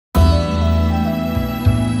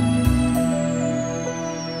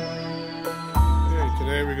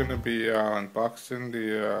going to be unboxing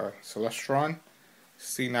the Celestron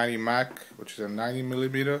C90 Mak, which is a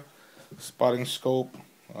 90mm spotting scope.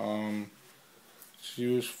 It's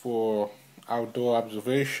used for outdoor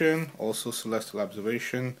observation, also celestial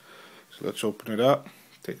observation. So let's open it up,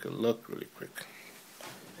 take a look really quick.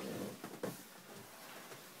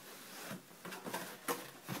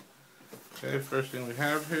 Okay, first thing we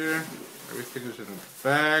have here, everything is in a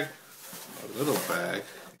bag, a little bag.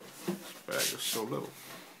 This bag is so little.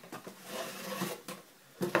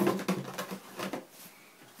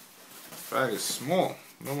 This bag is small,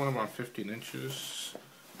 no more than about 15 inches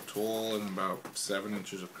tall and about 7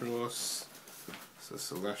 inches across. It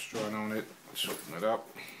says Celestron on it. Let's open it up.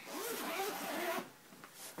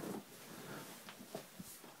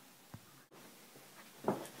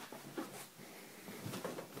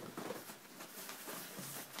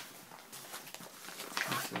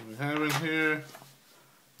 So we have in here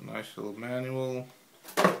a nice little manual.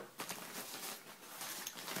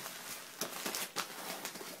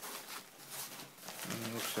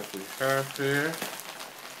 And looks like we have here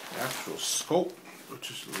the actual scope,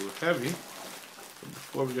 which is a little heavy. But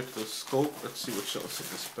before we get to the scope, let's see what else in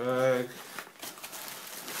this bag.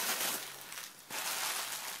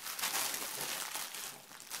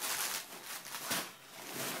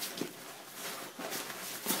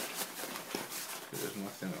 There's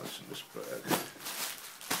nothing else in this bag.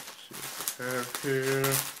 Let's see what we have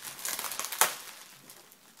here.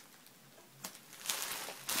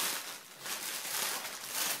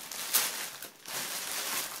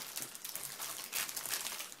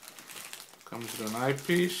 Comes with an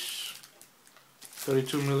eyepiece,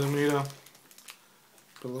 32mm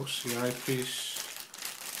Plossl eyepiece.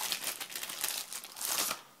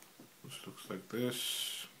 This looks like this.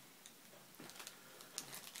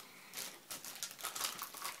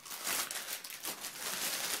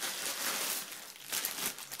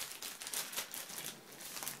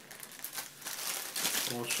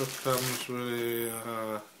 Also comes with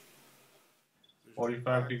a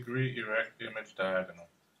 45-degree erect-image diagonal.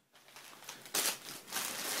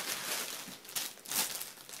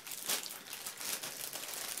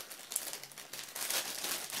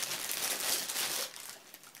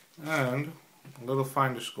 And a little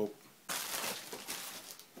finderscope.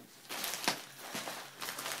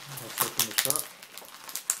 Let's open this up.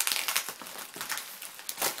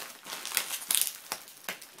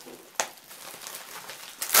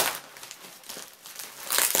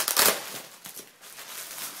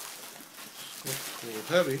 It's a little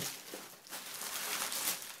heavy.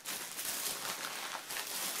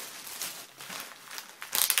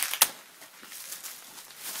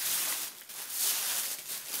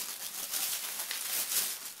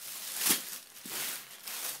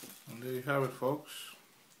 There you have it, folks.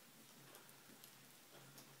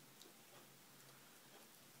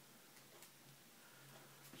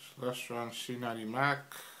 Celestron C90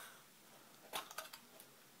 Mak.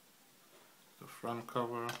 The front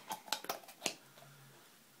cover.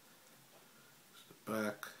 It's the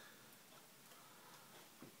back.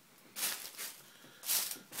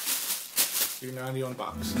 C90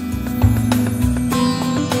 unboxing.